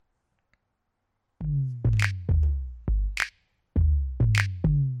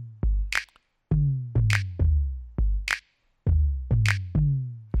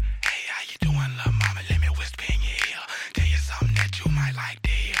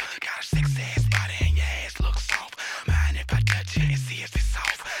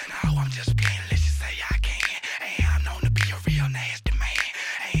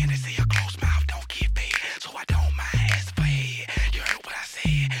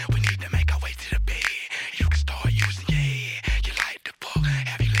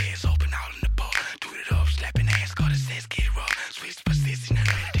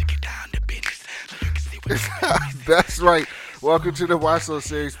right. Welcome to the Watch Those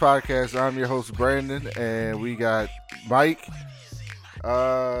Series podcast. I'm your host, Brandon, and we got Mike,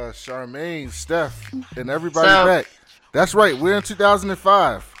 Charmaine, Steph, and everybody back. That's right. We're in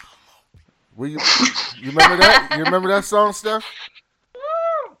 2005. You remember that? You remember that song, Steph?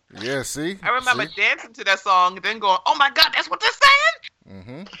 Yeah, see? I remember dancing to that song and then going, oh my God, that's what they're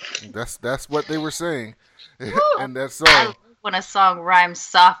saying? That's what they were saying in that song. When a song rhymes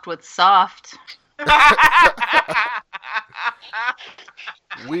soft with soft.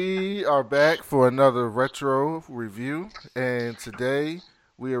 We are back for another retro review, and today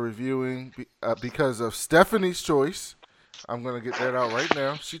we are reviewing because of Stephanie's choice. I'm going to get that out right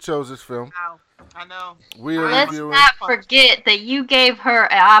now. She chose this film. Wow. I know. Let's not forget that you gave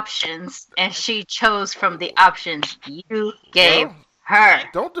her options, and she chose from the options you gave her.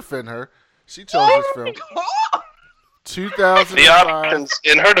 Don't defend her. She chose this film. 2005. The options,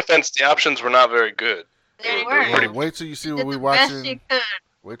 in her defense, the options were not very good. They were. Wait till you see what we're watching. She could.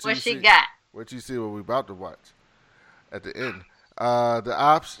 Wait till what she got. Wait till you see what we're about to watch at the end.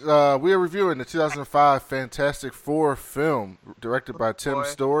 We are reviewing the 2005 Fantastic Four film, directed by Tim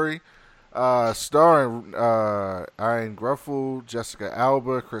Story, starring Ian Gruffle, Jessica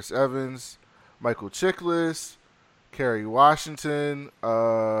Alba, Chris Evans, Michael Chiklis, Kerry Washington.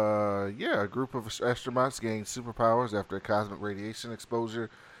 A group of astronauts gain superpowers after a cosmic radiation exposure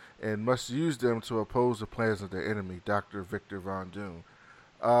and must use them to oppose the plans of their enemy, Dr. Victor Von Doom.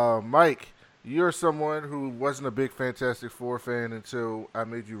 Mike, you're someone who wasn't a big Fantastic Four fan until I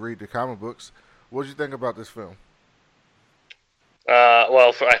made you read the comic books. What did you think about this film?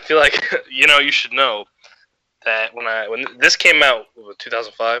 I feel like you should know that when this came out,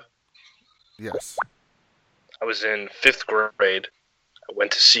 2005. Yes. I was in 5th grade. I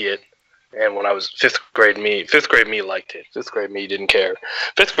went to see it, and when I was 5th grade me liked it. 5th grade me didn't care.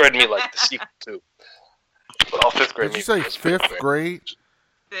 5th grade me liked the sequel too. But all 5th grade Did you say 5th grade?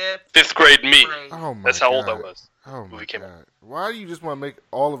 5th grade me. Oh my That's how old I was. Oh my God. Why do you just want to make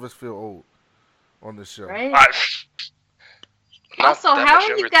all of us feel old on this show? Right? Also, how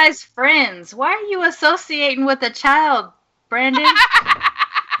are you guys friends? Why are you associating with a child, Brandon?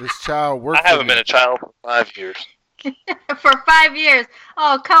 This child worked. I haven't been a child for 5 years. For 5 years.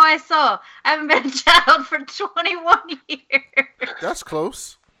 Oh, I haven't been a child for 21 years. That's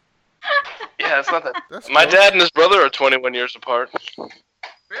close. Yeah, it's not that. My dad and his brother are 21 years apart.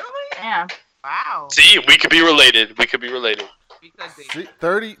 Really? Yeah. Wow. See, we could be related. See,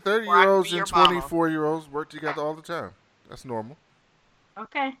 30-year-olds and 24-year-olds work together all the time. That's normal.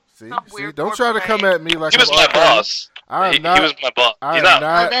 Okay. See, don't try to come at me like he was my boss. He was my boss.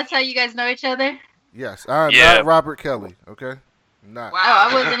 That's how you guys know each other? Yes, I am not Robert Kelly. Okay, not. Wow. Oh,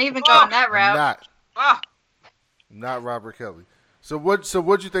 I wasn't even going that route. Not Robert Kelly. So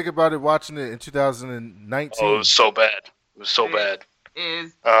what'd you think about it watching it in 2019? Oh, it was so bad.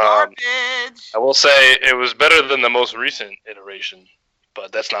 Is garbage. I will say it was better than the most recent iteration,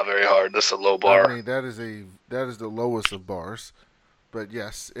 but that's not very hard. That's a low bar. I mean, that is the lowest of bars. But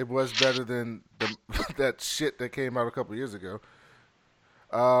yes, it was better than that shit that came out a couple years ago.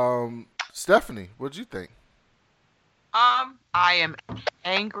 Stephanie, what'd you think? I am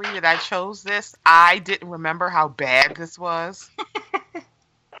angry that I chose this. I didn't remember how bad this was.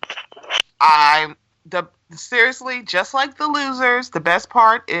 Seriously, just like The Losers, the best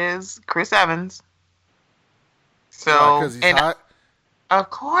part is Chris Evans. So, because he's hot? Of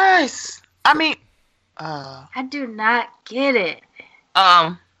course. I mean, I do not get it.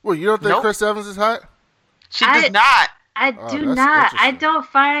 Well, you don't think Chris Evans is hot? She does not. I do not. I don't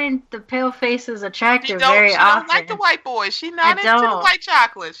find the pale faces attractive very often. She don't like the white boys. She's not into the white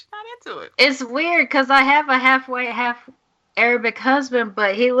chocolate. She's not into it. It's weird because I have a half white, half Arabic husband,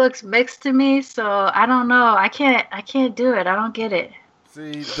 but he looks mixed to me, so I don't know. I can't do it. I don't get it.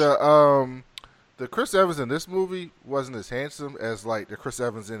 See, the Chris Evans in this movie wasn't as handsome as like the Chris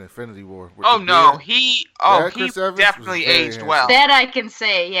Evans in Infinity War. He definitely aged well. That I can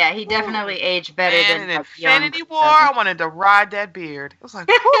say, yeah, he definitely aged better than in Infinity War. I wanted to ride that beard. It was like,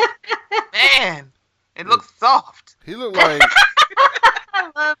 man, it looks soft. He looked like. I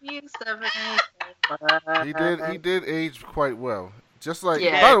love you, Stephanie. He did age quite well. Just like,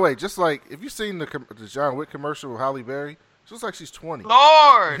 by the way, if you've seen the John Wick commercial with Halle Berry, she looks like she's 20.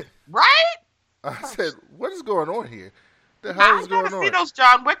 Lord, right? I said, what is going on here? The hell is going on? I gotta see those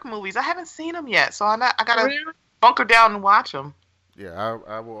John Wick movies. I haven't seen them yet, so I gotta bunker down and watch them. Yeah,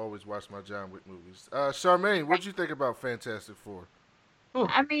 I will always watch my John Wick movies. Charmaine, what did you think about Fantastic Four?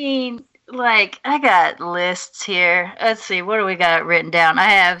 I mean, like, I got lists here. Let's see, what do we got written down? I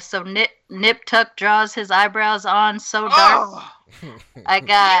have, so Nip Tuck draws his eyebrows on so dark. I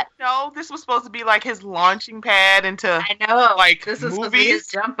got. No, this was supposed to be like his launching pad into. I know. Like this is movies. supposed to be his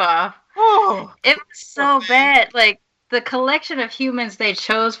jump off. Oh, it was so bad. Like the collection of humans they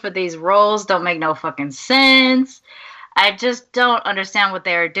chose for these roles don't make no fucking sense. I just don't understand what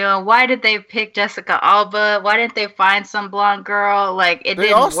they were doing. Why did they pick Jessica Alba? Why didn't they find some blonde girl? Like it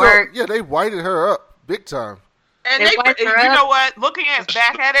didn't work. Yeah, they whited her up big time. And they you know what? Looking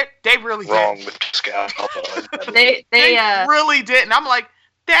back at it, they really wrong did. with Jessica Alba. they really didn't. I'm like,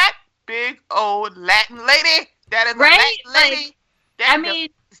 that big old Latin lady. That is right? a Latin lady.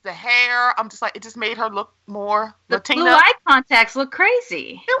 Like, it's the hair. I'm just like, it just made her look more the Latina. Blue eye contacts look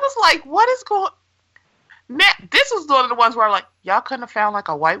crazy. It was like, what is going? Now, this was one of the ones where I'm like, y'all couldn't have found like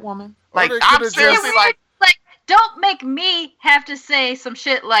a white woman. Like I'm seriously like, don't make me have to say some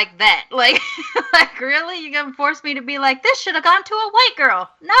shit like that. Like really, you gonna force me to be like, this should have gone to a white girl?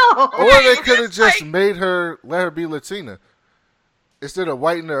 No. Or they could have just let her be Latina instead of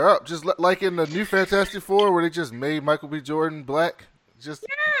whitening her up. Just like in the new Fantastic Four, where they just made Michael B. Jordan black. Just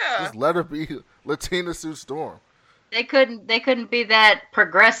let her be Latina Sue Storm. They couldn't be that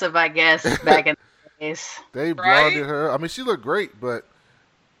progressive, I guess, back in the days. They blonded her. I mean, she looked great, but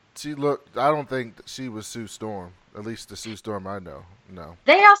I don't think she was Sue Storm. At least the Sue Storm I know. No.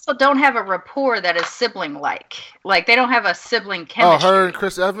 They also don't have a rapport that is sibling-like. Like, they don't have a sibling chemistry. Oh, her and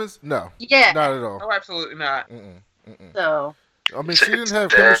Chris Evans? No. Yeah. Not at all. Oh, absolutely not. So. I mean, she didn't have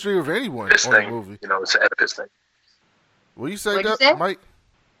chemistry with anyone on the movie. You know, it's an Oedipus thing. Will you say that, Mike?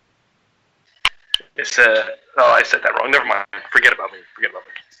 It's I said that wrong. Never mind. Forget about me.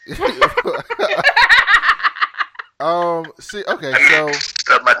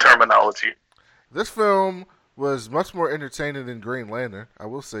 So my terminology. This film was much more entertaining than Green Lantern. I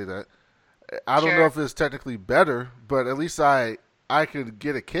will say that. I don't know if it's technically better, but at least I could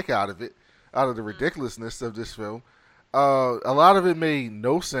get a kick out of it, out of the ridiculousness of this film. A lot of it made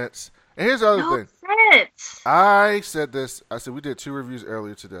no sense. And here's the other thing. I said this. I said we did 2 reviews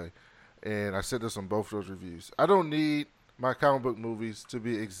earlier today, and I said this on both those reviews. I don't need my comic book movies to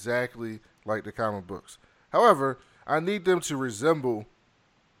be exactly like the comic books. However, I need them to resemble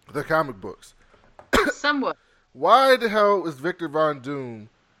the comic books. Somewhat. Why the hell is Victor Von Doom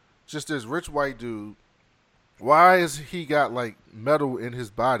just this rich white dude? Why has he got like metal in his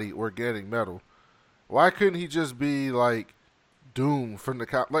body, organic metal? Why couldn't he just be like Doom from the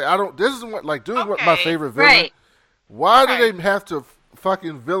comic? Like this is what like Doom's my favorite villain. Right. Why do they have to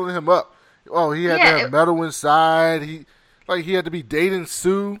fucking villain him up? Oh, he had to have metal inside. He had to be dating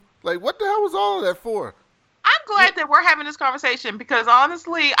Sue. Like, what the hell was all of that for? I'm glad that we're having this conversation because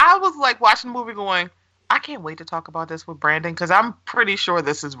honestly, I was like watching the movie going, I can't wait to talk about this with Brandon because I'm pretty sure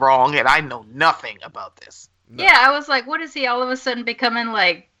this is wrong and I know nothing about this. No. Yeah, I was like, what is he all of a sudden becoming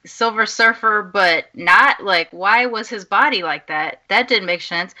like Silver Surfer, but not like, why was his body like that? That didn't make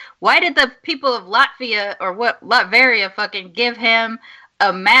sense. Why did the people of Latveria fucking give him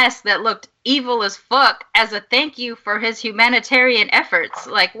a mask that looked evil as fuck as a thank you for his humanitarian efforts?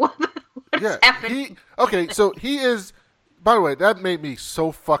 Like, what is happening? So he is, by the way, that made me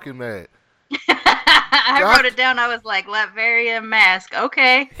so fucking mad. I wrote it down. I was like, Latveria mask.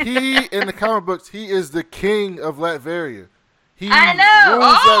 Okay. He, in the comic books, he is the king of Latveria. I know.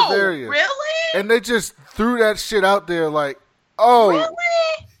 Rules Latveria. Really? And they just threw that shit out there like, oh.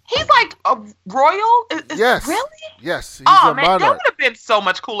 Really? He's like a royal? Yes. Really? Yes. He's a monarch. That would have been so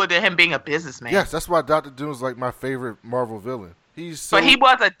much cooler than him being a businessman. Yes, that's why Dr. Doom is like my favorite Marvel villain. But he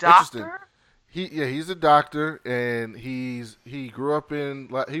was a doctor? He's a doctor, and he grew up in.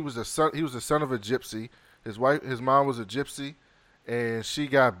 He was the son of a gypsy. His mom was a gypsy, and she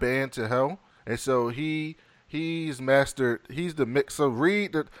got banned to hell. And so he's the mix. So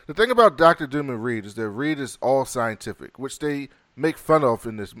Reed, the thing about Dr. Doom and Reed is that Reed is all scientific, which they make fun of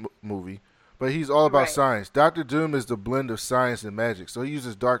in this movie. But he's all about science. Dr. Doom is the blend of science and magic. So he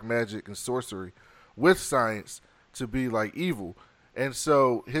uses dark magic and sorcery with science to be like evil. And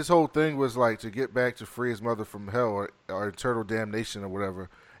so his whole thing was like to get back to free his mother from hell or eternal damnation or whatever.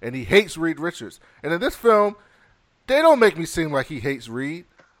 And he hates Reed Richards. And in this film, they don't make me seem like he hates Reed.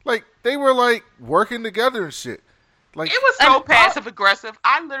 Like, they were like working together and shit. Like, it was so passive aggressive.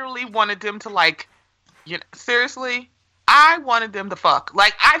 I literally wanted them to like, seriously, I wanted them to fuck.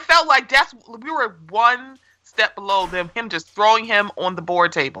 Like, I felt like we were one step below him just throwing him on the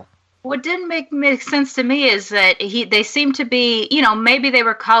board table. What didn't make sense to me is that they seemed to be, maybe they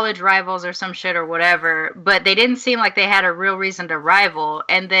were college rivals or some shit or whatever, but they didn't seem like they had a real reason to rival.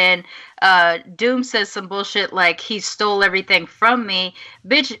 And then Doom says some bullshit like he stole everything from me.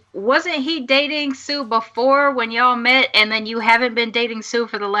 Bitch, wasn't he dating Sue before when y'all met, and then you haven't been dating Sue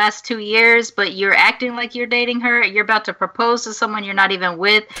for the last 2 years, but you're acting like you're dating her? You're about to propose to someone you're not even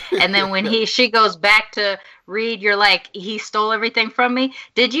with, and then when she goes back to Reed, you're like, he stole everything from me?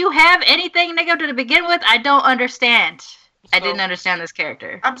 Did you have anything negative to begin with? I don't understand. I didn't understand this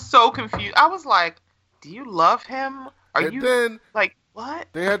character. I'm so confused. I was like, do you love him? Then, like, what?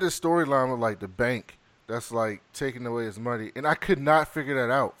 They had this storyline with like the bank that's like taking away his money, and I could not figure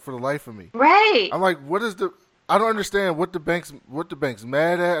that out for the life of me. Right. I'm like, I don't understand what the bank's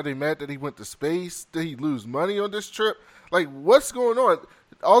mad at. Are they mad that he went to space? Did he lose money on this trip? Like, what's going on?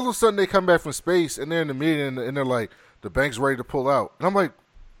 All of a sudden they come back from space and they're in the meeting and they're like, the bank's ready to pull out. And I'm like,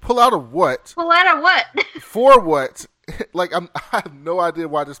 pull out of what? Pull out of what? For what? Like, I have no idea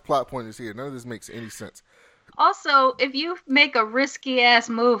why this plot point is here. None of this makes any sense. Also, if you make a risky ass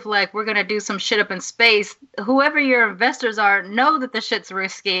move like we're gonna do some shit up in space, whoever your investors are know that the shit's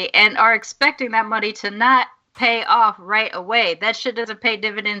risky and are expecting that money to not pay off right away. That shit doesn't pay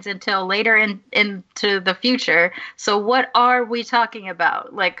dividends until later into the future. So what are we talking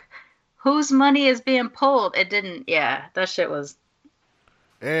about? Like, whose money is being pulled? It didn't. Yeah, that shit was.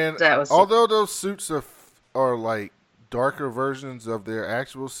 And although those suits are like darker versions of their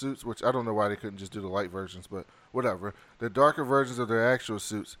actual suits, which I don't know why they couldn't just do the light versions, but whatever. The darker versions of their actual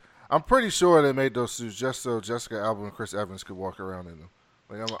suits. I'm pretty sure they made those suits just so Jessica Alba and Chris Evans could walk around in them.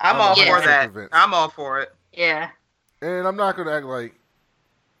 Like, I'm all for that. Convinced. I'm all for it. Yeah. And I'm not going to act like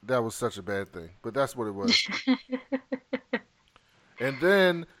that was such a bad thing, but that's what it was. And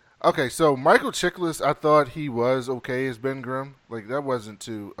then, okay, so Michael Chiklis, I thought he was okay as Ben Grimm. Like, that wasn't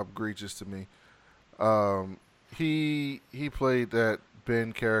too egregious to me. He played that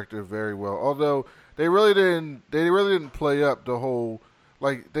Ben character very well. Although they really didn't play up the whole,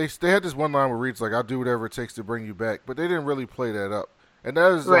 like, they had this one line where Reed's like, I'll do whatever it takes to bring you back, but they didn't really play that up. And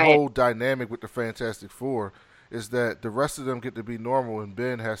that is the whole dynamic with the Fantastic Four, is that the rest of them get to be normal and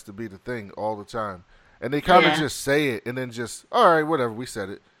Ben has to be the thing all the time. And they kind of just say it and then just, all right, whatever, we said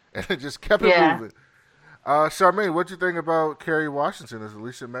it. And it just kept it moving. Charmaine, what'd you think about Kerry Washington as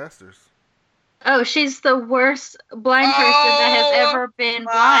Alicia Masters? Oh, she's the worst blind person that has ever been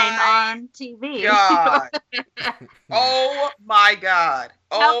blind on TV. God. Oh my God.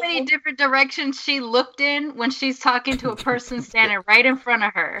 How many different directions she looked in when she's talking to a person standing right in front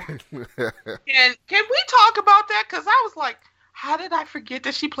of her. Can we talk about that? Because I was like, how did I forget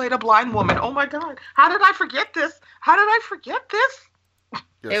that she played a blind woman? Oh my God. How did I forget this?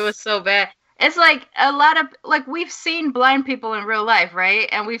 Yes. It was so bad. It's like a lot of, like, we've seen blind people in real life, right?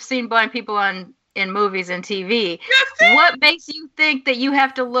 And we've seen blind people in movies and TV. What makes you think that you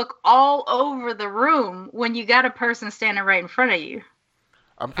have to look all over the room when you got a person standing right in front of you?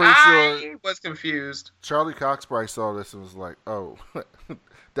 I'm pretty sure I was confused. Charlie Cox probably saw this and was like, oh,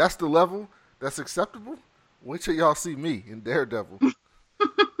 that's the level? That's acceptable? Wait till y'all see me in Daredevil.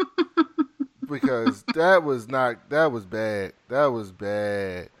 Because that was bad. That was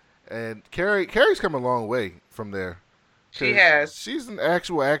bad. And Carrie's come a long way from there. She has. She's an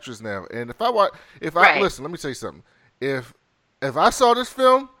actual actress now. And listen, let me tell you something. If I saw this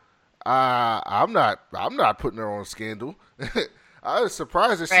film, I'm not putting her on Scandal. I was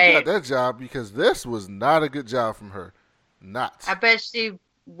surprised that she got that job because this was not a good job from her. Not. I bet she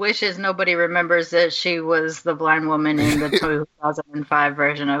wishes nobody remembers that she was the blind woman in the 2005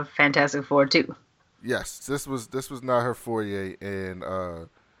 version of Fantastic Four 2. Yes, this was not her foyer, and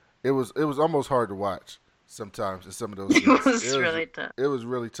it was almost hard to watch sometimes in some of those scenes. It was really tough. It was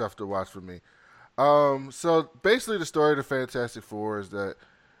really tough to watch for me. So basically the story of the Fantastic Four is that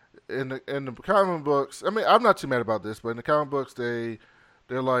in the comic books, I mean, I'm not too mad about this, but in the comic books they're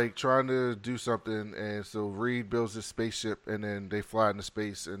like trying to do something, and so Reed builds this spaceship and then they fly into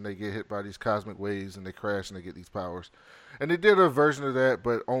space and they get hit by these cosmic waves and they crash and they get these powers. And they did a version of that,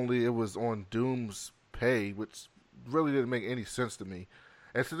 but only it was on Doom's pay, which really didn't make any sense to me.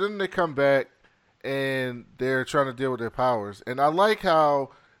 And so then they come back and they're trying to deal with their powers. And I like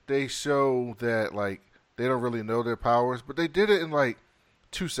how they show that, like, they don't really know their powers, but they did it in, like,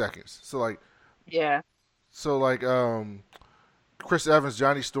 2 seconds. So, like... Yeah. So, like, Chris Evans,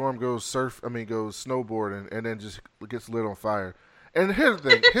 Johnny Storm goes snowboarding and then just gets lit on fire. And here's the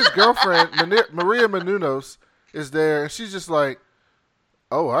thing. His girlfriend, Maria Menounos, is there, and she's just like,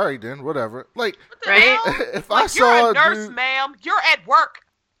 oh, all right then, whatever. Like, right? If I saw you're a nurse, ma'am. You're at work.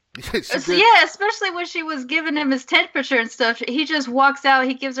 Yeah, especially when she was giving him his temperature and stuff. He just walks out.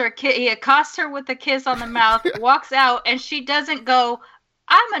 He gives her a kiss. He accosts her with a kiss on the mouth, walks out, and she doesn't go,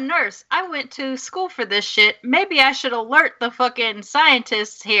 I'm a nurse. I went to school for this shit. Maybe I should alert the fucking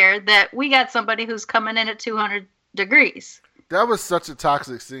scientists here that we got somebody who's coming in at 200 degrees. That was such a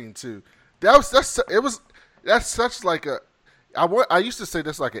toxic scene too. That's such like a. I used to say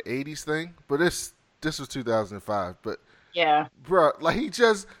that's like an '80s thing, but this was 2005. But yeah, bro, like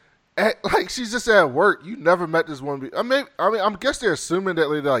like she's just at work. You never met this woman. I mean, I guess they're assuming that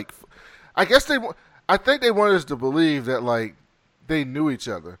they like. I think they wanted us to believe that like they knew each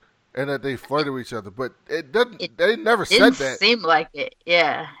other and that they flirted with each other, but it doesn't. They never said that. It didn't seem like it.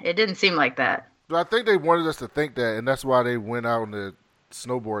 Yeah, it didn't seem like that. But I think they wanted us to think that, and that's why they went out on the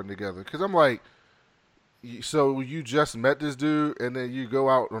snowboarding together. Because I'm like, so you just met this dude, and then you go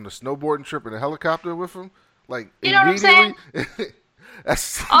out on a snowboarding trip in a helicopter with him, like you know immediately. What I'm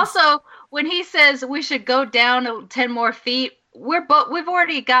saying? Also, when he says we should go down 10 more feet, we've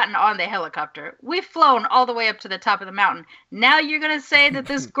already gotten on the helicopter. We've flown all the way up to the top of the mountain. Now you're gonna say that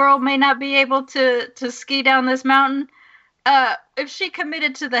this girl may not be able to ski down this mountain? If she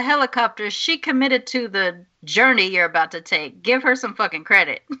committed to the helicopter, she committed to the journey you're about to take. Give her some fucking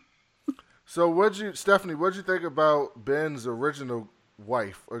credit. So Stephanie, what'd you think about Ben's original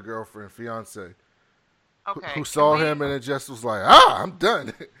wife or girlfriend, fiance? Okay. Who saw him and it just was like, I'm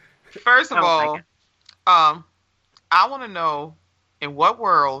done. First of all, I want to know, in what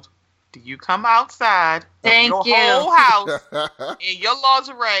world do you come outside of your whole house in your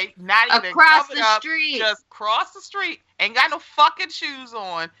lingerie, not even across the street, just cross the street, ain't got no fucking shoes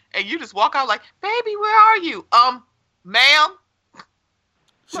on, and you just walk out like, baby, where are you? Ma'am?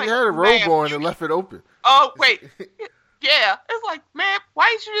 She had a robe on and left it open. Oh, wait. Yeah. It's like, man, why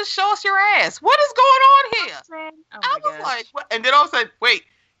didn't you just show us your ass? What is going on here? I was like, what? And then all of a sudden, wait,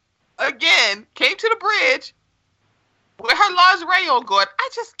 again, came to the bridge with her lingerie on going, I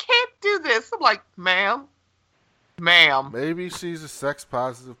just can't do this. I'm like, ma'am. Maybe she's a sex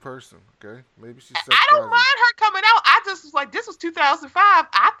positive person, okay? Maybe she's sex I don't mind her coming out. I just was like, this was 2005.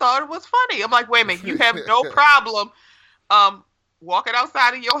 I thought it was funny. I'm like, wait a minute, you have no problem walking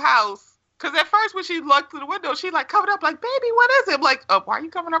outside of your house. Because at first when she looked through the window, she like covered up like, baby, what is it? I'm like, why are you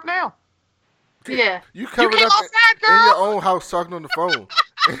coming up now? Yeah. You covered up outside, in your own house talking on the phone.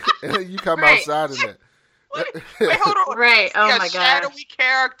 And then you come outside in that. Wait, hold on. Right. Oh my god. A shadowy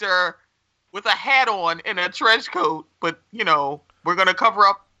character with a hat on and a trench coat, but we're gonna cover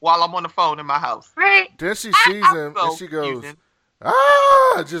up while I'm on the phone in my house. Right. Then she sees him and she goes,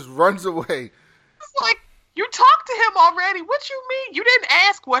 just runs away. It's like, you talked to him already. What you mean? You didn't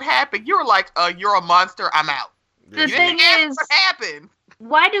ask what happened. You were like, you're a monster. I'm out. The thing is, what happened?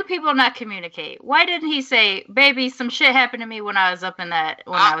 Why do people not communicate? Why didn't he say, baby, some shit happened to me when I was up in that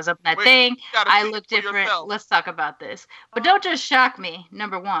thing. I look different. Yourself. Let's talk about this. But don't just shock me,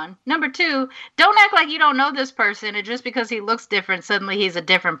 number one. Number two, don't act like you don't know this person, and just because he looks different, suddenly he's a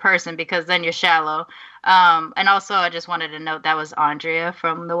different person, because then you're shallow. And also, I just wanted to note that was Andrea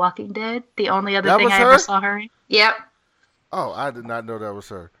from The Walking Dead. The only other thing I ever saw her in. Yep. Oh, I did not know that was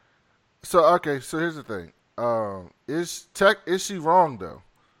her. So, okay, so here's the thing. Is she wrong though?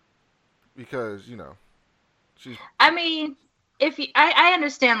 Because she's. I mean, I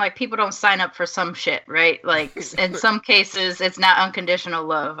understand like people don't sign up for some shit, right? Like in some cases, it's not unconditional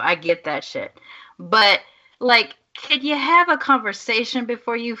love. I get that shit, but like, can you have a conversation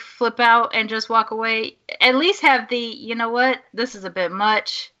before you flip out and just walk away? At least have the, you know what, this is a bit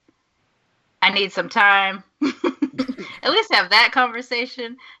much. I need some time. At least have that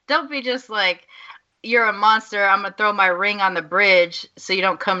conversation. Don't be just like, you're a monster, I'm going to throw my ring on the bridge so you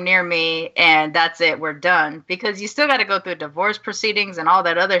don't come near me, and that's it, we're done. Because you still got to go through divorce proceedings and all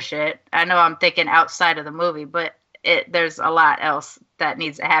that other shit. I know I'm thinking outside of the movie, but there's a lot else that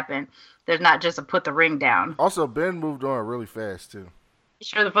needs to happen. There's not just a put the ring down. Also, Ben moved on really fast, too. He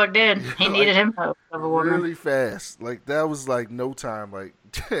sure the fuck did. He needed him of a woman. Really fast. Like, that was like no time. Like,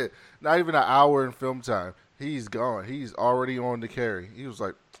 not even an hour in film time. He's gone. He's already on the carry. He was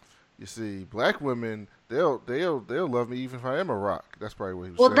like, you see, black women, they'll love me even if I am a rock. That's probably what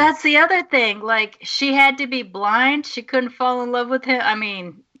he was saying. Well, that's the other thing. Like, she had to be blind. She couldn't fall in love with him. I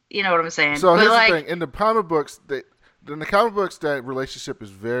mean, you know what I'm saying. So here's the thing. In the comic books, that relationship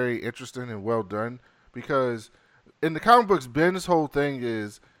is very interesting and well done, because in the comic books, Ben's whole thing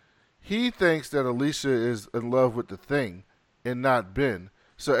is he thinks that Alicia is in love with the Thing and not Ben.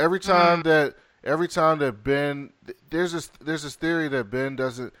 So every time that Ben, there's this theory that Ben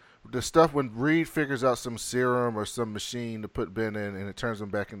doesn't. The stuff when Reed figures out some serum or some machine to put Ben in and it turns him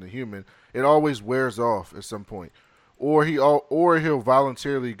back into human, it always wears off at some point, or he'll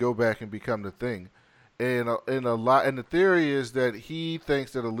voluntarily go back and become the Thing. And the theory is that he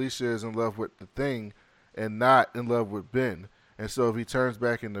thinks that Alicia is in love with the Thing and not in love with Ben, And so if he turns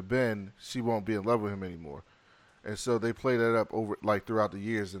back into Ben, she won't be in love with him anymore. And so they play that up over like throughout the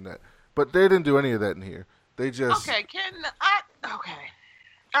years and that. But they didn't do any of that in here. They just Okay, okay.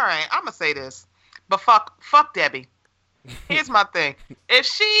 All right, I'm gonna say this. But fuck Debbie. Here's my thing. If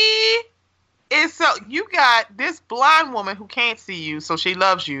she is so, you got this blind woman who can't see you, so she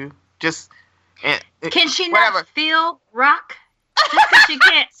loves you. Can she whatever. not feel rock? Just because she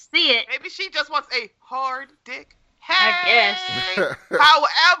can't see it. Maybe she just wants a hard dick. Hey. I guess.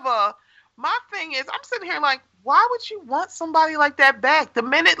 However, my thing is, I'm sitting here like, why would you want somebody like that back? The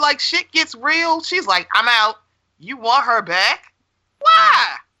minute like shit gets real, she's like, I'm out. You want her back?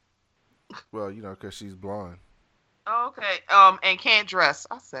 Why? well, because she's blonde. Okay. And can't dress.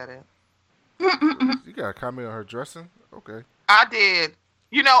 I said it. You got a comment on her dressing? Okay. I did.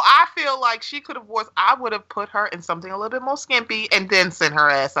 I feel like she could have I would have put her in something a little bit more skimpy and then sent her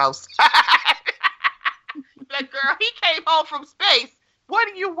ass outside. Like, girl, he came home from space. What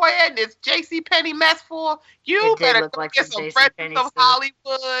are you wearing this JCPenney mess for? You better get some Friends of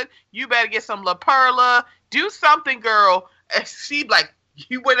Hollywood. You better get some La Perla. Do something, girl. And she like,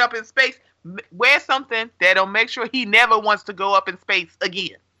 you went up in space. Wear something that'll make sure he never wants to go up in space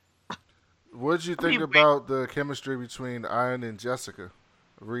again. What did you think about the chemistry between Ian and Jessica,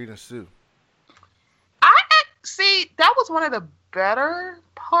 Reed and Sue? See, that was one of the better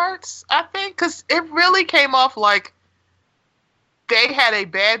parts, I think, because it really came off like they had a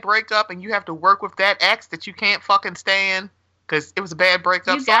bad breakup and you have to work with that ex that you can't fucking stand because it was a bad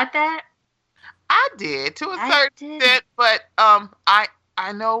breakup. You got that? I did, to a certain extent, but I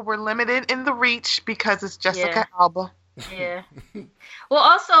know we're limited in the reach because it's Jessica Alba. Yeah. Well,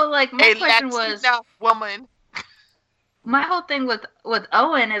 also, like, my question was, woman. My whole thing with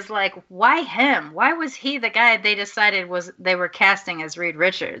Owen is like, why him? Why was he the guy they decided they were casting as Reed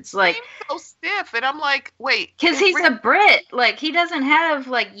Richards? Like, he's so stiff, and I'm like, wait, because he's a Brit. Like, he doesn't have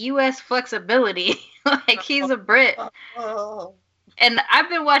like U.S. flexibility. Like, he's a Brit. And I've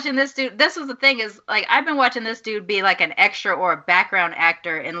been watching this dude. This was the thing is, like, I've been watching this dude be like an extra or a background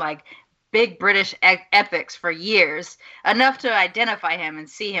actor in like big British epics for years, enough to identify him and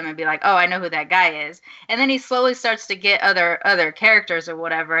see him and be like, oh, I know who that guy is. And then he slowly starts to get other characters or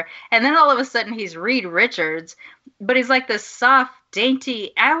whatever. And then all of a sudden he's Reed Richards, but he's like this soft,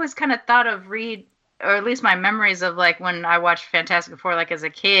 dainty. I always kind of thought of Reed, or at least my memories of like when I watched Fantastic Four, like as a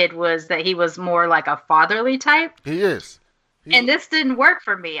kid, was that he was more like a fatherly type. He is. And this didn't work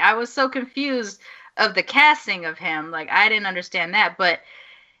for me. I was so confused of the casting of him. Like, I didn't understand that, but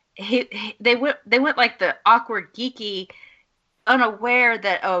they went like the awkward, geeky, unaware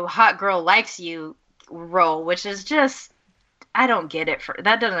that hot girl likes you role, which is just, I don't get it.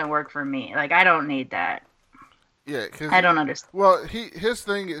 That doesn't work for me. Like, I don't need that. Yeah, I don't understand. Well, his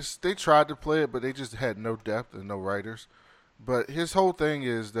thing is they tried to play it, but they just had no depth and no writers. But his whole thing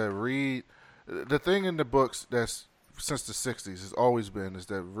is that Reed, the thing in the books that's since the 60s has always been is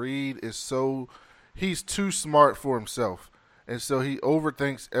that Reed he's too smart for himself. And so he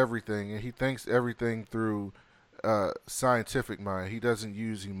overthinks everything, and he thinks everything through scientific mind. He doesn't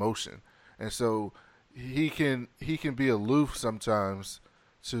use emotion. And so he can be aloof sometimes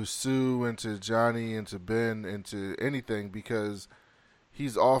to Sue and to Johnny and to Ben and to anything because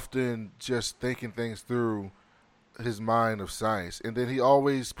he's often just thinking things through his mind of science. And then he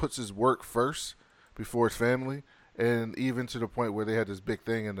always puts his work first before his family. And even to the point where they had this big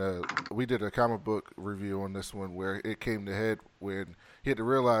thing, and we did a comic book review on this one where it came to head when he had to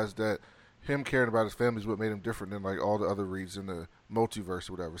realize that him caring about his family is what made him different than like all the other Reeds in the multiverse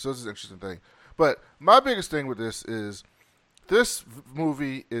or whatever. So this is an interesting thing. But my biggest thing with this is this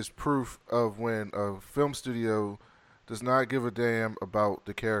movie is proof of when a film studio does not give a damn about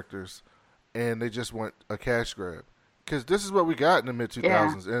the characters and they just want a cash grab. Because this is what we got in the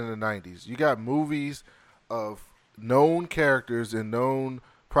mid-2000s and in the 90s. You got movies of known characters and known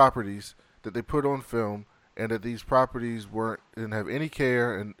properties that they put on film, and that these properties didn't have any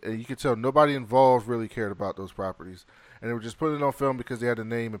care, and you could tell nobody involved really cared about those properties, and they were just putting it on film because they had a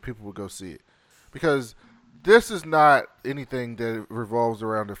name and people would go see it. Because this is not anything that revolves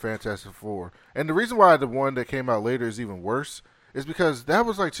around the Fantastic Four, and the reason why the one that came out later is even worse is because that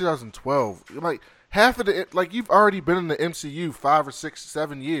was like 2012. Like half of you've already been in the MCU 5 or 6,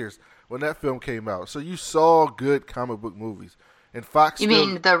 7 years when that film came out. So you saw good comic book movies. And Fox. You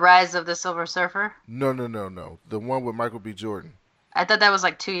mean The Rise of the Silver Surfer? No. The one with Michael B. Jordan. I thought that was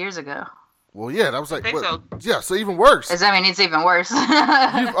like 2 years ago. Well, yeah, that was like. I think so. Yeah, so even worse. I mean, it's even worse.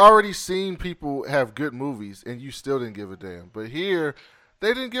 You've already seen people have good movies, and you still didn't give a damn. But here,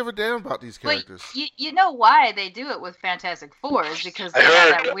 they didn't give a damn about these characters. But you know why they do it with Fantastic Four is because they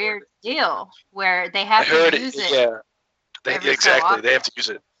have that weird deal where they have to use it. Yeah. Exactly. They have to use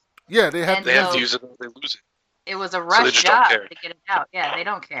it. Yeah, they have to use it. Or they lose it. It was a rush job to get it out. Yeah, they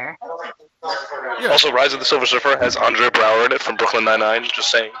don't care. Yeah. Also, Rise of the Silver Surfer has Andre Braugher in it from Brooklyn Nine-Nine.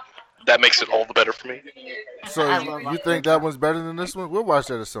 Just saying. That makes it all the better for me. So you think that one's better than this one? We'll watch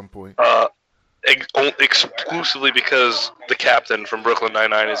that at some point. Exclusively because the captain from Brooklyn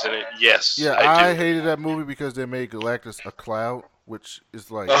Nine-Nine is in it. Yes. Yeah, I hated that movie because they made Galactus a cloud, which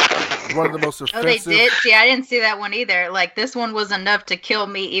is like one of the most offensive. Oh, they did? See, I didn't see that one either. Like, this one was enough to kill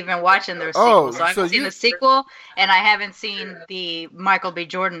me even watching their sequel. So I haven't seen the sequel, and I haven't seen the Michael B.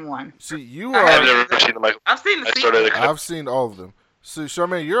 Jordan one. See, I've never seen the Michael. I've seen the sequel. I've seen all of them. So,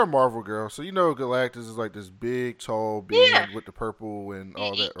 Charmaine, you're a Marvel girl, so you know Galactus is like this big, tall being with the purple and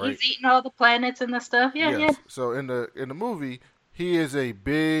all that, right? He's eating all the planets and the stuff. Yeah. So in the movie, he is a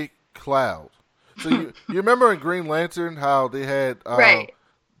big cloud. So you remember in Green Lantern how they had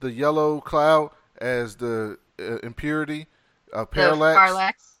the yellow cloud as the impurity, Parallax.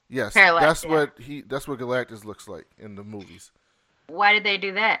 Parallax. Yes, Parallax, that's what Galactus looks like in the movies. Why did they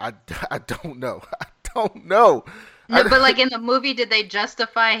do that? I don't know. I don't know. No, but like in the movie, did they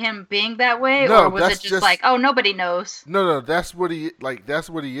justify him being that way, No, or was it just like, oh, nobody knows? No, that's what he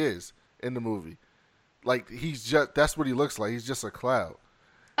is in the movie. Like that's what he looks like. He's just a cloud.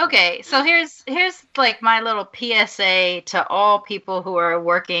 Okay, so here's like my little PSA to all people who are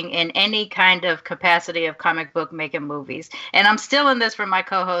working in any kind of capacity of comic book making movies. And I'm still in this for my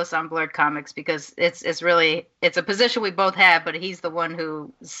co-host on Blurred Comics because it's a position we both have, but he's the one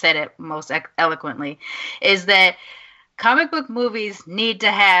who said it most eloquently, is that comic book movies need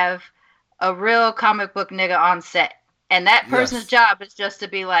to have a real comic book nigga on set. And that person's job is just to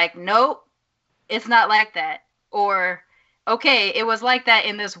be like, nope, it's not like that. Or, okay, it was like that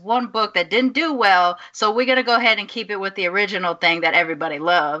in this one book that didn't do well, so we're going to go ahead and keep it with the original thing that everybody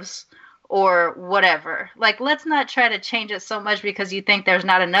loves. Or whatever. Like, let's not try to change it so much because you think there's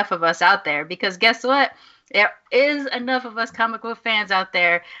not enough of us out there. Because guess what? There is enough of us comic book fans out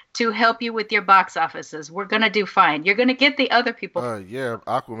there to help you with your box offices. We're going to do fine. You're going to get the other people. Yeah,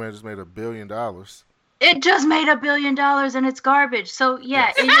 Aquaman just made $1 billion. It just made $1 billion and it's garbage. So,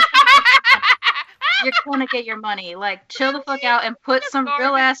 yeah. You're going to get your money. Like, chill the fuck out and put some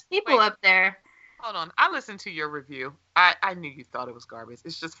real-ass people up there. Hold on. I listened to your review. I knew you thought it was garbage.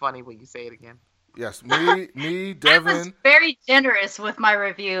 It's just funny when you say it again. Yes, me, Devin. I was very generous with my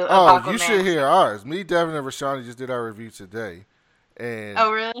review of Aquaman. You should hear ours. Me, Devin, and Rashani just did our review today. And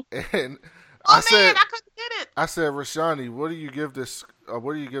really? And I couldn't get it. I said, Rashani, what do you give this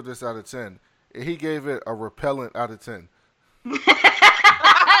out of 10? And he gave it a repellent out of 10.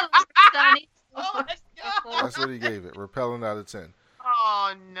 Oh, that's what he gave it. Repellent out of 10.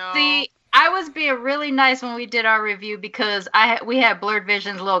 Oh no. See, I was being really nice when we did our review because we had Blurred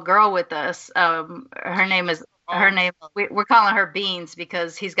Vision's little girl with us. Her name is we're calling her Beans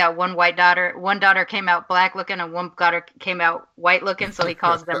because he's got one white daughter. One daughter came out black looking and one daughter came out white looking, so he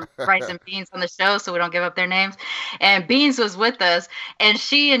calls them Rice and Beans on the show so we don't give up their names. And Beans was with us and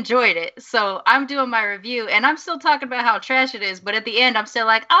she enjoyed it. So I'm doing my review and I'm still talking about how trash it is, but at the end I'm still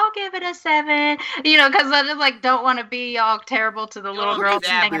like, I'll give it a 7, because I just like don't want to be all terrible to the little girl.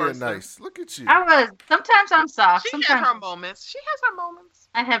 Being nice. Look at you. Sometimes I'm soft. She has her moments.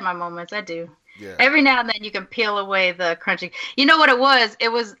 I have my moments. I do. Yeah. Every now and then you can peel away the crunchy. You know what it was?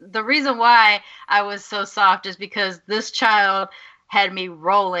 It was the reason why I was so soft is because this child had me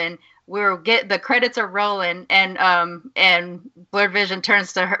rolling. The credits are rolling and Blurred Vision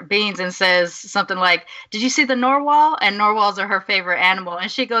turns to her Beans and says something like, "Did you see the narwhal?" And narwhals are her favorite animal.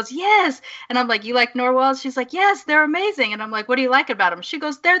 And she goes, "Yes." And I'm like, "You like narwhals?" She's like, "Yes, they're amazing." And I'm like, "What do you like about them?" She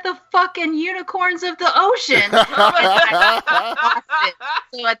goes, "They're the fucking unicorns of the ocean."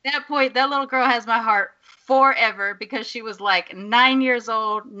 So at that point, that little girl has my heart forever because she was like 9 years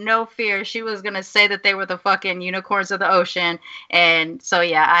old, no fear. She was going to say that they were the fucking unicorns of the ocean. And so,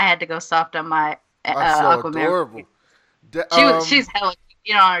 yeah, I had to go soft on my Aquaman. Adorable. She's hella cute.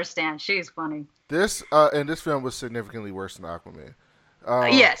 You don't understand. She's funny. This film was significantly worse than Aquaman.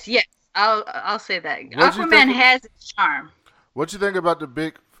 Yes. I'll say that. Aquaman has its charm. What'd you think about the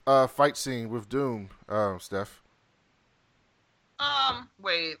big fight scene with Doom, Steph?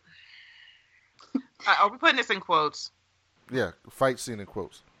 Wait. Are we putting this in quotes? Yeah, fight scene in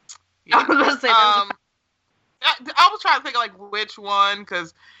quotes. Yeah. I was going to say I was trying to think of like which one,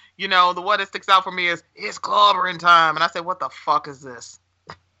 because the one that sticks out for me is it's clobbering time, and I said, what the fuck is this?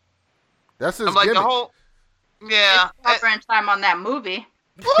 That's his I'm like gimmick. the whole. Yeah. It's clobbering time on that movie.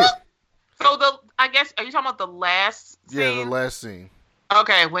 So I guess are you talking about the last scene? Yeah, the last scene.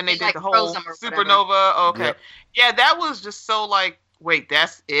 Okay, when they did the whole supernova. Okay. Yep. Yeah, that was just so like wait,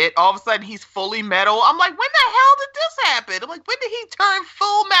 that's it? All of a sudden, he's fully metal. I'm like, when the hell did this happen? I'm like, when did he turn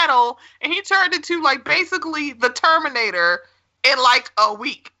full metal? And he turned into, like, basically the Terminator in, like, a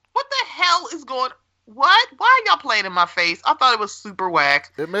week. What the hell is going... What? Why are y'all playing in my face? I thought it was super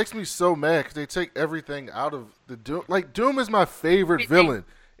whack. It makes me so mad because they take everything out of the Doom. Like, Doom is my favorite villain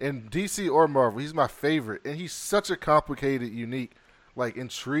in DC or Marvel. He's my favorite. And he's such a complicated, unique, like,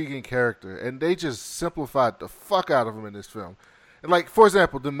 intriguing character. And they just simplified the fuck out of him in this film. And, like, for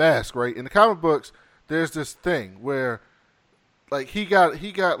example, The Mask, right? In the comic books, there's this thing where, like, he got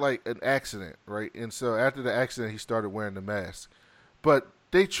like, an accident, right? And so after the accident, he started wearing the mask. But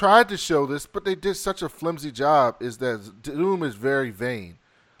they tried to show this, but they did such a flimsy job, is that Doom is very vain.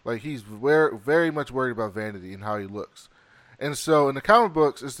 Like, he's very much worried about vanity and how he looks. And so in the comic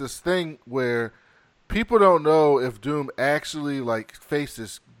books, it's this thing where people don't know if Doom actually, like, face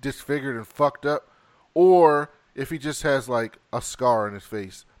is disfigured and fucked up, or if he just has, like, a scar on his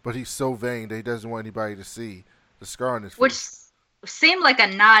face. But he's so vain that he doesn't want anybody to see the scar on his face. Which seemed like a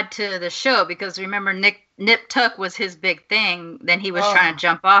nod to the show, because remember Nip Tuck was his big thing, then he was trying to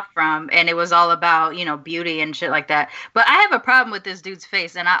jump off from, and it was all about, you know, beauty and shit like that. But I have a problem with this dude's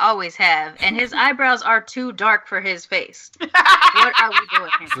face, and I always have, and his eyebrows are too dark for his face. What are we doing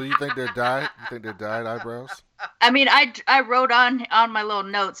here? So you think they're dyed? You think they're dyed eyebrows? I mean, I wrote on my little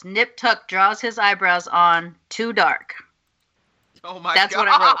notes, Nip Tuck draws his eyebrows on too dark. Oh my That's God.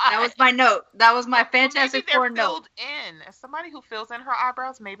 what I wrote. That was my note. That was my Fantastic Four maybe they're note. filled in. As somebody who fills in her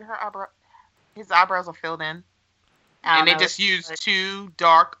eyebrows, maybe his eyebrows are filled in. And they just used too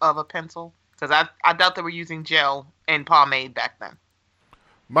dark of a pencil. Because I doubt they were using gel and pomade back then.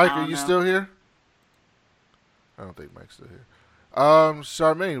 Mike, are you still here? I don't think Mike's still here.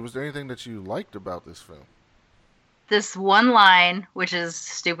 Charmaine, was there anything that you liked about this film? This one line, which is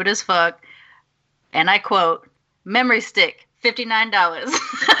stupid as fuck, and I quote, "Memory stick, $59."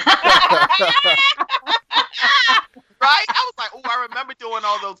 Right? I was like, oh, I remember doing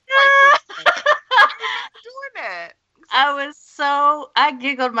all those prices. Doing that. I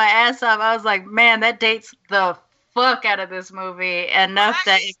giggled my ass off. I was like, man, that dates the fuck out of this movie enough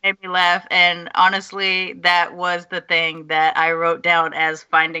that it made me laugh. And honestly, that was the thing that I wrote down as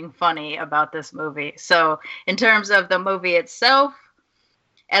finding funny about this movie. So in terms of the movie itself,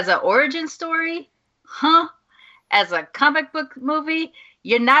 as an origin story, as a comic book movie,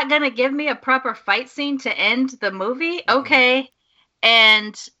 you're not going to give me a proper fight scene to end the movie? Okay.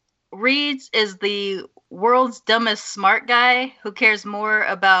 And Reeds is the world's dumbest smart guy who cares more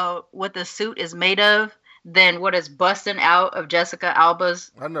about what the suit is made of than what is busting out of Jessica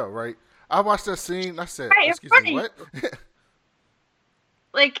Alba's. I know, right? I watched that scene. I said, right, excuse me, what?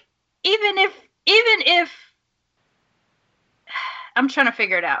 Like, even if I'm trying to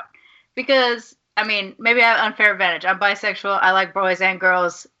figure it out, because I mean, maybe I have unfair advantage. I'm bisexual. I like boys and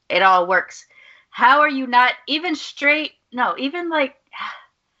girls. It all works. How are you not even straight? No, even like,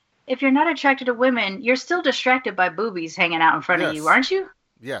 if you're not attracted to women, you're still distracted by boobies hanging out in front of you, aren't you?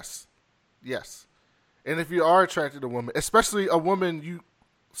 Yes. And if you are attracted to a woman, especially a woman you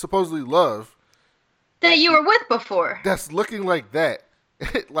supposedly love, that you were with before, that's looking like that.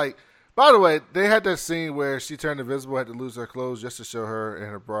 Like, by the way, they had that scene where she turned invisible, had to lose her clothes just to show her in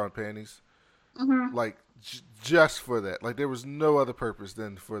her bra and panties. Mm-hmm. Like, just for that. Like, there was no other purpose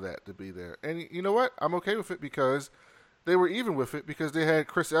than for that to be there. And you know what? I'm okay with it because they were even with it because they had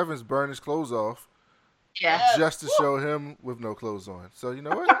Chris Evans burn his clothes off. Yeah. Just to show him with no clothes on. So, you know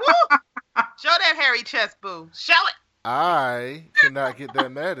what? Show that hairy chest, boo. Show it. I cannot get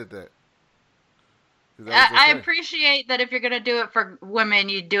that mad at that. I appreciate that if you're gonna do it for women,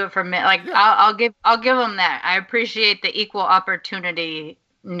 you do it for men. Like, yeah. I'll give them that. I appreciate the equal opportunity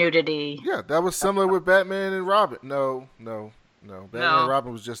nudity. Yeah, that was similar with Batman and Robin. No. Batman and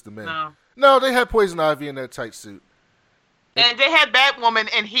Robin was just the men. No, they had Poison Ivy in that tight suit. And they had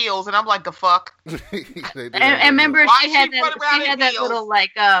Batwoman in heels, and I'm like, the fuck. and remember, she had that little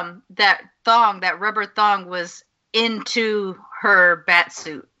like that thong, that rubber thong was into her bat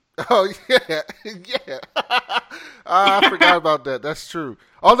suit. Oh yeah. I forgot about that. That's true.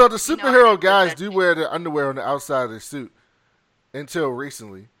 Although the superhero guys do wear their underwear on the outside of their suit until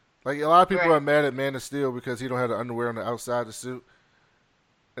recently. Like, a lot of people are mad at Man of Steel because he don't have the underwear on the outside of the suit.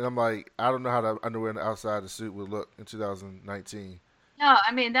 And I'm like, I don't know how the underwear on the outside of the suit would look in 2019. No,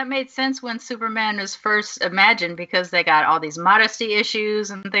 I mean, that made sense when Superman was first imagined because they got all these modesty issues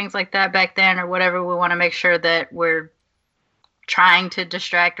and things like that back then or whatever. We want to make sure that we're trying to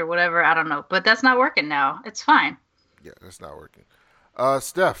distract or whatever. I don't know. But that's not working now. It's fine. Yeah, that's not working.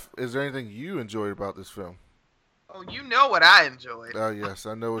 Steph, is there anything you enjoyed about this film? Oh, you know what I enjoyed. Oh yes,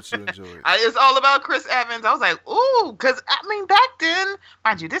 I know what you enjoyed. It's all about Chris Evans. I was like, ooh, because I mean, back then,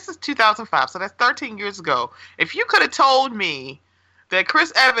 mind you, this is 2005, so that's 13 years ago. If you could have told me that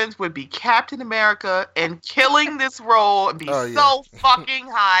Chris Evans would be Captain America and killing this role and be so fucking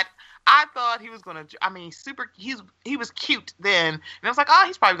hot, I thought he was gonna. I mean, he was cute then, and I was like, oh,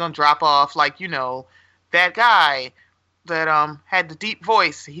 he's probably gonna drop off like that guy that had the deep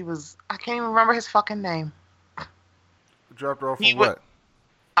voice. I can't even remember his fucking name. Dropped off from what?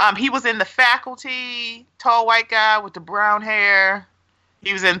 He was in The Faculty, tall white guy with the brown hair.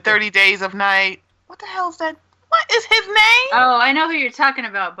 He was in 30 Days of Night. What the hell is that? What is his name? Oh, I know who you're talking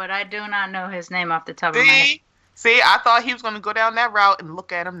about, but I do not know his name off the top of my head. See, I thought he was going to go down that route, and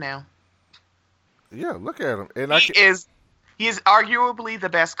look at him now. Yeah, look at him. And he is arguably the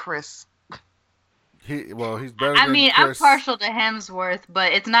best Chris. He's better I than mean, Chris. I'm partial to Hemsworth,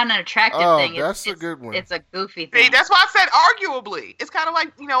 but it's not an attractive thing. That's a good one. It's a goofy thing. See, that's why I said arguably. It's kind of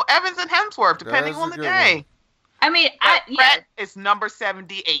like, Evans and Hemsworth, depending on the day. One. I mean, Pratt is number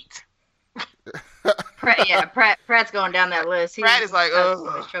 78. Pratt's going down that list. Pratt is like,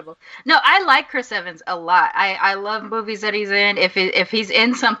 ugh. Trouble. No, I like Chris Evans a lot. I love movies that he's in. If he's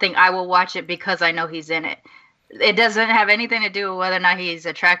in something, I will watch it because I know he's in it. It doesn't have anything to do with whether or not he's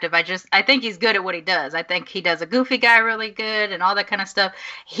attractive. I think he's good at what he does. I think he does a goofy guy really good and all that kind of stuff.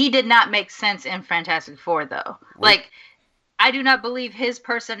 He did not make sense in Fantastic Four, though. Like, I do not believe his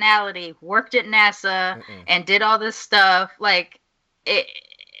personality worked at NASA and did all this stuff. Like,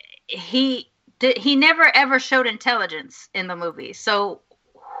 he never ever showed intelligence in the movie. So,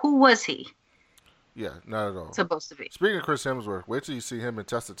 who was he? Yeah, not at all. Supposed to be. Speaking of Chris Hemsworth, wait till you see him and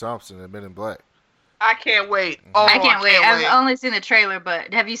Tessa Thompson in Men in Black. I can't wait. Oh, I can't wait. I've only seen the trailer,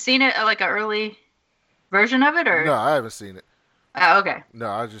 but have you seen it, like an early version of it, or? No, I haven't seen it. Oh, okay. No,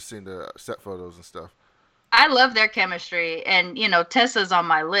 I've just seen the set photos and stuff. I love their chemistry, and Tessa's on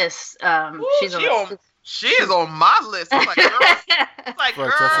my list. She is on my list. I'm like, girl,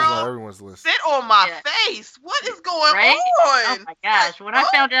 Tessa's on everyone's list. Sit on my face. What is going on? Oh my gosh! When I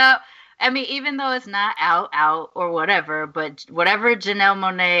found out. I mean, even though it's not out or whatever, but whatever Janelle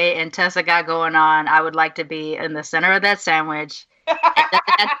Monáe and Tessa got going on, I would like to be in the center of that sandwich. It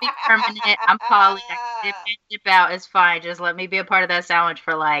doesn't have to be permanent. I'm poly. I can dip out. It's fine. Just let me be a part of that sandwich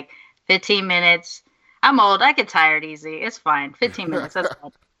for like 15 minutes. I'm old. I get tired easy. It's fine. 15 minutes. That's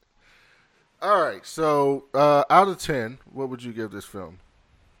fine. All right. So, out of 10, what would you give this film?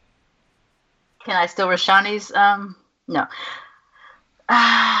 Can I still Rashani's? No.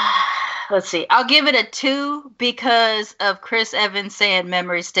 Let's see. I'll give it a 2 because of Chris Evans saying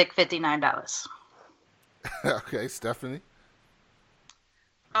memory stick $59. Okay, Stephanie.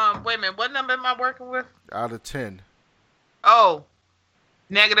 Wait a minute. What number am I working with? Out of 10. Oh,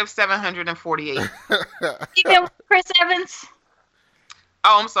 negative 748. Even with Chris Evans?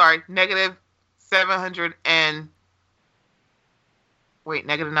 Oh, I'm sorry. Negative 700 and... Wait,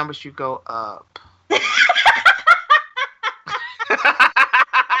 negative numbers should go up.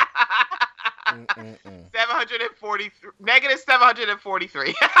 Negative 743.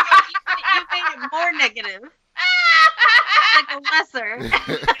 You made it more negative. Like a lesser.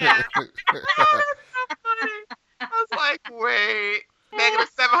 Yeah. That's so funny. I was like, wait. Negative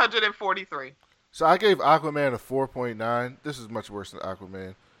 743. So I gave Aquaman a 4.9. This is much worse than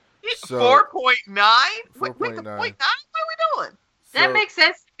Aquaman. 4.9? 4.9. Wait, 4.9? What are we doing? That makes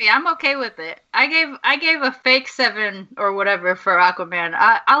sense to me. I'm okay with it. I gave a fake 7 or whatever for Aquaman.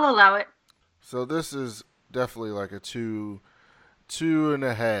 I'll allow it. So this is definitely like a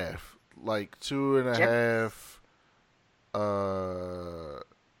 2.5. Like 2.5.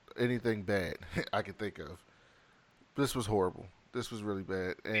 Anything bad I can think of. This was horrible. This was really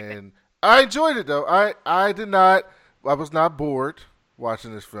bad, and I enjoyed it though. I was not bored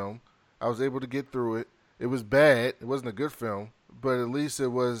watching this film. I was able to get through it. It was bad. It wasn't a good film, but at least it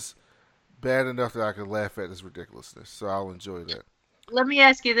was bad enough that I could laugh at its ridiculousness. So I'll enjoy that. Let me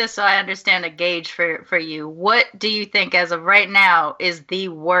ask you this so I understand a gauge for you. What do you think, as of right now, is the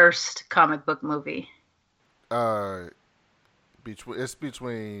worst comic book movie? It's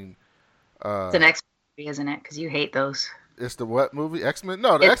between. It's an X movie, isn't it? Because you hate those. It's the what movie? X-Men?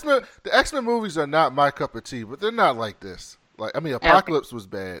 No, the X-Men movies are not my cup of tea, but they're not like this. Like, I mean, Apocalypse was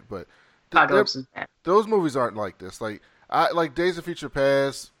bad, but Apocalypse was bad. Those movies aren't like this. Like Days of Future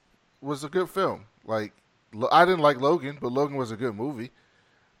Past was a good film. Like, I didn't like Logan, but Logan was a good movie.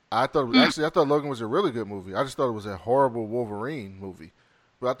 I thought Logan was a really good movie. I just thought it was a horrible Wolverine movie,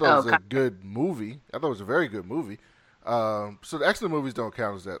 but I thought it was a good movie. I thought it was a very good movie. So the X-Men movies don't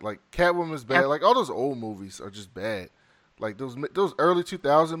count as that. Like, Catwoman's bad. Like, all those old movies are just bad. Like, those early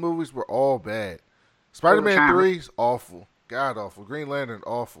 2000 movies were all bad. Spider-Man Charm. 3 is awful. God awful. Green Lantern,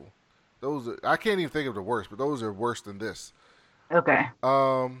 awful. I can't even think of the worst, but those are worse than this. Okay.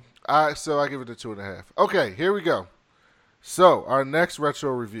 So I give it a 2.5. Okay, here we go. So our next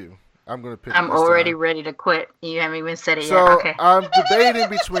retro review. I'm gonna pick. I'm already ready to quit. You haven't even said it yet. Okay. I'm debating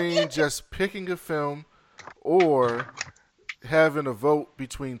between just picking a film or having a vote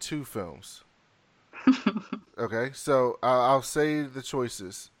between two films. Okay, so I'll say the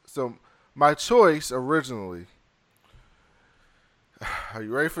choices. So my choice originally. Are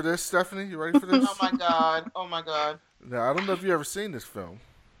you ready for this, Stephanie? You ready for this? Oh my god! Oh my god! Now I don't know if you ever seen this film.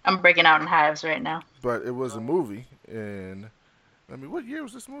 I'm breaking out in hives right now. But it was a movie, and what year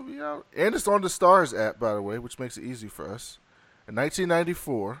was this movie out? And it's on the Stars app, by the way, which makes it easy for us. In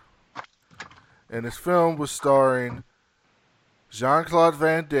 1994, and this film was starring Jean-Claude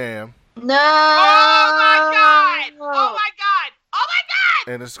Van Damme. No! Oh my god! Oh my god! Oh my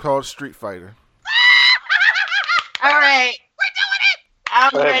god! And it's called Street Fighter. All right. We're doing it!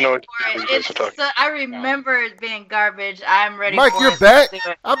 I'm I have ready no for idea it. what you guys are talking I remember it being garbage. I'm ready Mike, for you're it. back? Let's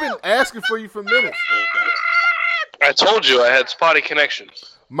do it. I've been asking for you for minutes. I told you I had spotty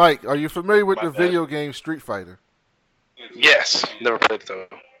connections. Mike, are you familiar with My the bad. video game Street Fighter? Yes, never played it though.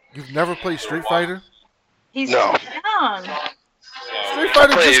 You've never played Street Fighter? He's No. young. Street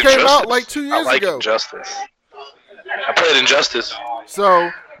Fighter I just played came out Injustice. like 2 years I like ago. Injustice. I played Injustice. So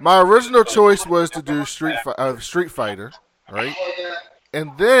my original choice was to do Street Fighter, right?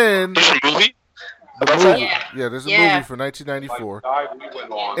 And then There's a movie? the About movie, that? yeah, there's a Yeah. movie from 1994.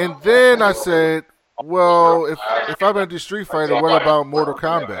 And then I said, well, if I'm gonna do Street Fighter, what about Mortal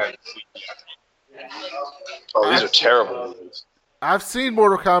Kombat? Oh, these are terrible movies. I've seen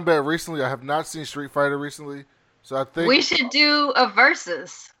Mortal Kombat recently. I have not seen Street Fighter recently, so I think We should do a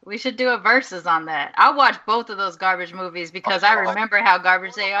versus. We should do a versus on that. I watched both of those garbage movies because I remember how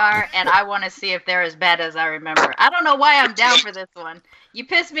garbage they are, and I want to see if they're as bad as I remember. I don't know why I'm down for this one. You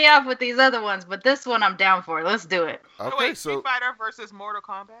pissed me off with these other ones, but this one I'm down for. Let's do it. okay. Wait, So Street Fighter versus Mortal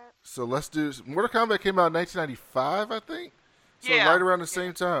Kombat. so let's do Mortal Kombat came out in 1995, I think. So Yeah. right around the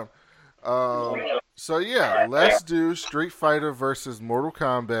same time. So yeah, let's do Street Fighter versus Mortal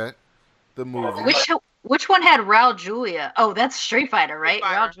Kombat, the movie. Which one had Raul Julia? Oh, that's Street Fighter, right? Street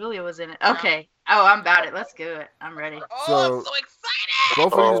Fighter. Raul Julia was in it. Okay. Oh, I'm about it. Let's do it. I'm ready. Oh, So- I'm so excited!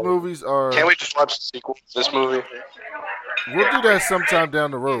 Both of these Oh. movies are. Can't we just watch the sequel to this movie? We'll do that sometime down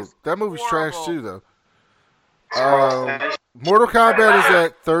the road. That movie's trash horrible. too, though. Mortal Kombat is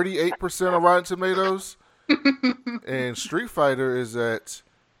at 38% on Rotten Tomatoes, and Street Fighter is at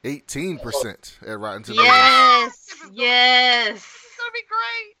 18% at Rotten Tomatoes. Yes. It's gonna be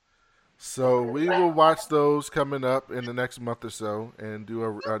great. So we will watch those coming up in the next month or so and do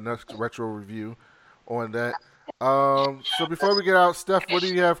our next retro review on that. So before we get out, Steph, what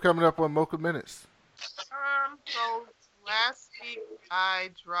do you have coming up on Mocha Minutes? So last week I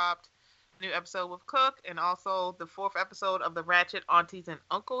dropped a new episode with Cook and also the 4th episode of the Ratchet Aunties and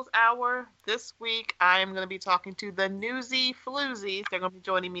Uncles Hour. This week I am going to be talking to the Newsy Floozies. They're going to be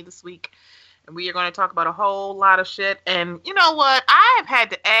joining me this week. And we are going to talk about a whole lot of shit. And you know what? I've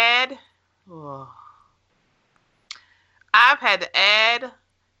had to add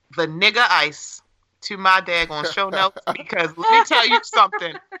the nigga ice to my daggone show notes because let me tell you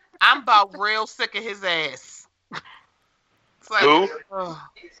something. I'm about real sick of his ass. It's like, Who?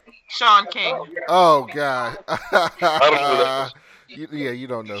 Sean King. Oh God! don't know who that Yeah, you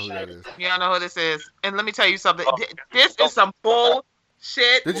don't know who that is. You don't know who this is. And let me tell you something. This is some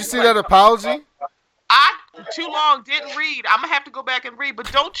bullshit. Did you see that apology? I too long didn't read. I'm gonna have to go back and read.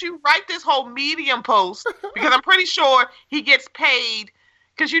 But don't you write this whole Medium post because I'm pretty sure he gets paid.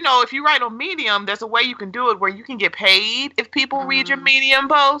 Because you know, if you write on Medium, there's a way you can do it where you can get paid if people read your Medium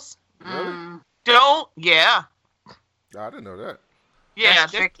post. Mm, Don't. Yeah. I didn't know that. Yeah.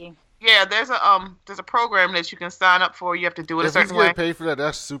 that's There's, tricky. yeah. There's a program that you can sign up for. You have to do it a If he's certain way. getting paid for that,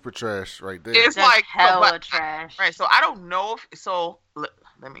 that's super trash right there. It's That's like hella but- trash. Right, so I don't know if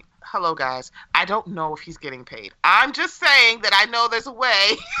let me hello guys. I don't know if he's getting paid. I'm just saying that I know there's a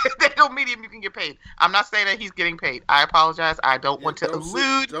way that on Medium you can get paid. I'm not saying that he's getting paid. I apologize. I don't want to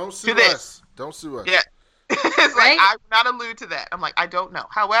allude Don't sue to this. us. Don't sue us. Yeah. It's Right? like I would not allude to that. I'm like, I don't know.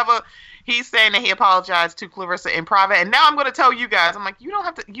 However, he's saying that he apologized to Clarissa in private, and now I'm gonna tell you guys, I'm like, you don't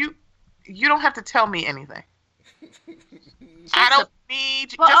have to tell me anything. I don't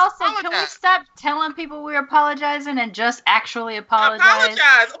need you. But Just also, can we apologize. stop telling people we're apologizing and just actually apologize? I'm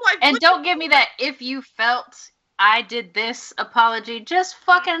like, And what don't give me that if you felt I did this apology, just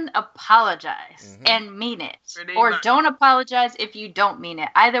fucking apologize Mhm. and mean it. Pretty Or much. don't apologize if you don't mean it.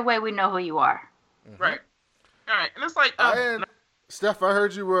 Either way, we know who you are. Mhm. Right. All right. And it's like, And Steph, I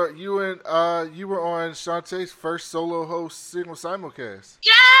heard you were on Shantae's first solo host single simulcast.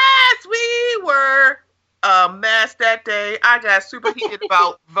 Yes, we were a mess that day. I got super heated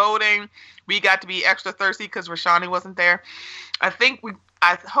about voting. We got to be extra thirsty because Rashani wasn't there.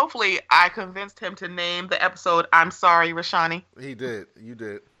 Hopefully I convinced him to name the episode "I'm Sorry, Rashani." He did. You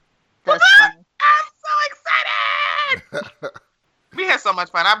did. That's funny. I'm so excited. We had so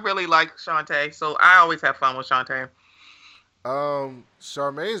much fun. I really like Shantae, so I always have fun with Shantae.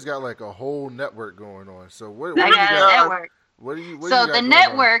 Charmaine's got like a whole network going on. So what I do you got got? a network. What do you So got the going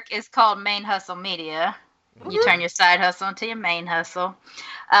network is called Main Hustle Media. You turn your side hustle into your main hustle.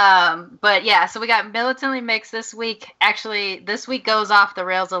 But yeah, so we got Militantly Mixed this week. Actually, this week goes off the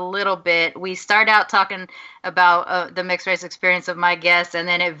rails a little bit. We start out talking about the mixed race experience of my guests, and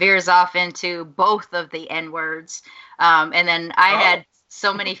then it veers off into both of the N words. And then I had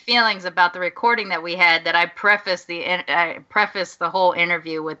so many feelings about the recording that we had that I prefaced the whole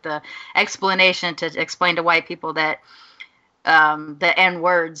interview with the explanation to explain to white people that the N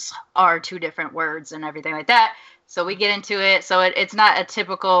words are two different words and everything like that. So we get into it. So it's not a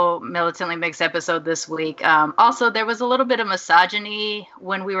typical Militantly Mixed episode this week. Also, there was a little bit of misogyny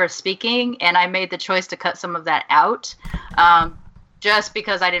when we were speaking, and I made the choice to cut some of that out, just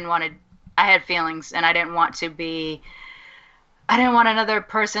because I had feelings, and I didn't want another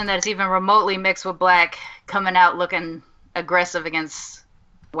person that's even remotely mixed with black coming out looking aggressive against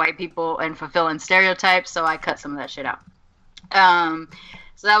white people and fulfilling stereotypes. So I cut some of that shit out.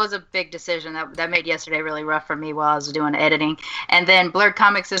 So that was a big decision that made yesterday really rough for me while I was doing editing. And then Blurred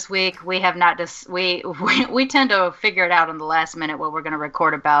Comics this week, we have not we tend to figure it out on the last minute what we're going to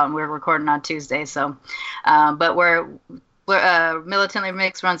record about, and we're recording on Tuesday. So, but we're Militantly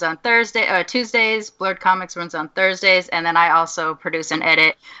Mixed runs on Tuesdays. Blurred Comics runs on Thursdays, and then I also produce and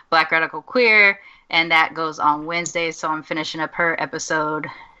edit Black Radical Queer, and that goes on Wednesdays. So I'm finishing up her episode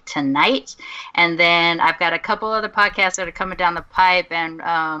tonight, and then I've got a couple other podcasts that are coming down the pipe, and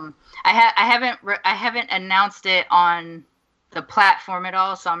I haven't announced it on the platform at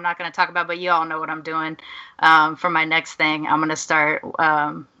all, so I'm not going to talk about it, but you all know what I'm doing for my next thing. I'm going to start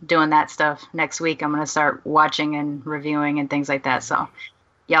doing that stuff next week. I'm going to start watching and reviewing and things like that, so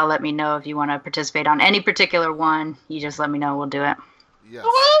y'all let me know if you want to participate on any particular one. You just let me know. We'll do it. Yes.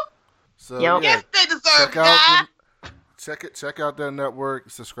 So, yep. Yes, they deserve that. Check out that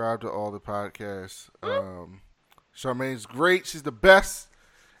network. Subscribe to all the podcasts. Charmaine's great. She's the best.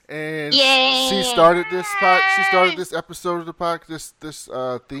 And she started this episode of the podcast, this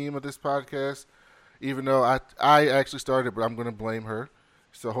theme of this podcast. Even though I actually started, but I'm going to blame her.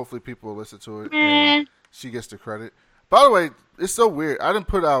 So hopefully people will listen to it and she gets the credit. By the way, it's so weird. I didn't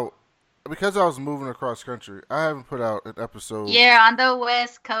put out, because I was moving across country, I haven't put out an episode. Yeah, on the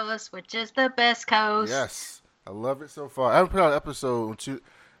West Coast, which is the best coast. Yes. I love it so far. I haven't put out an episode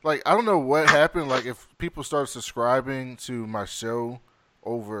I don't know what happened. Like, if people started subscribing to my show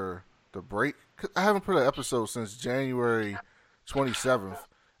over the break, 'cause I haven't put an episode since January 27th.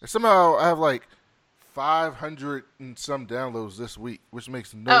 And somehow I have like 500 and some downloads this week, which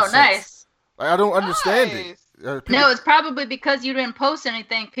makes no sense. Nice. Like, I don't understand it. No, it's probably because you didn't post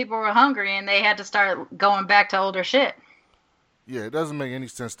anything. People were hungry and they had to start going back to older shit. Yeah, it doesn't make any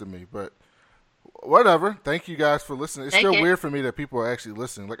sense to me, but whatever. Thank you guys for listening. It's still weird for me that people are actually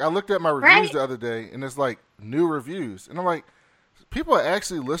listening. Like, I looked at my reviews the other day, and it's like new reviews, and I'm like, people are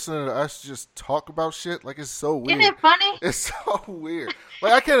actually listening to us just talk about shit. Like, it's so weird. Isn't it funny? It's so weird.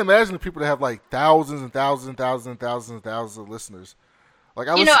 Like, I can't imagine the people that have like thousands and thousands and thousands and thousands and thousands of listeners. Like,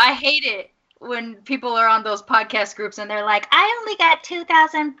 I hate it when people are on those podcast groups and they're like, I only got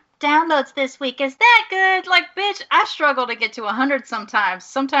 2,000 downloads this week. Is that good? Like, bitch, I struggle to get to 100 sometimes.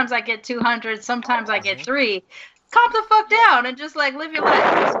 Sometimes I get 200. Sometimes I get 3. Calm the fuck down and just like live your life.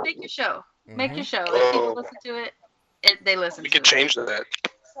 Just make your show. Make your show. If people listen to it, they listen. We can change that.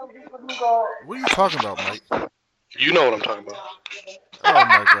 What are you talking about, Mike? You know what I'm talking about. Oh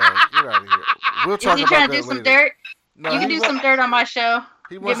my god, get out of here. We'll talk Is he about trying to that do some later. dirt? No, You can do some dirt on my show.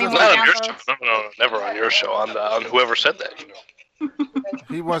 He Give wants me us more Not on your downloads. show. No, never on your show. On whoever said that. You know.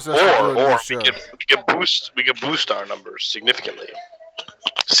 He wants us to do a new Or show. we could boost our numbers significantly.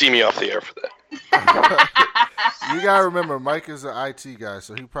 See me off the air for that. You gotta remember, Mike is an IT guy,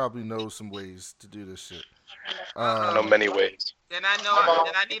 so he probably knows some ways to do this shit. I know many ways. Then I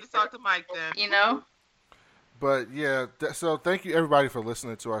need to talk to Mike then. You know? But yeah, so thank you everybody for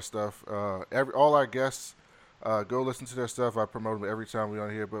listening to our stuff. All our guests, go listen to their stuff. I promote them every time we're on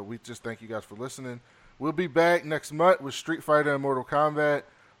here, but we just thank you guys for listening. We'll be back next month with Street Fighter and Mortal Kombat.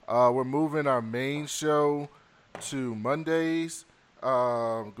 We're moving our main show to Mondays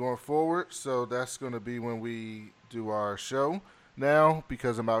going forward, so that's going to be when we do our show. now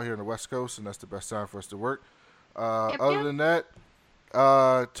because I'm out here on the West Coast, and that's the best time for us to work. Other yep. than that,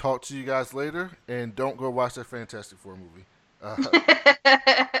 talk to you guys later, and don't go watch that Fantastic Four movie.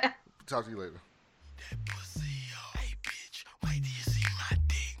 Talk to you later.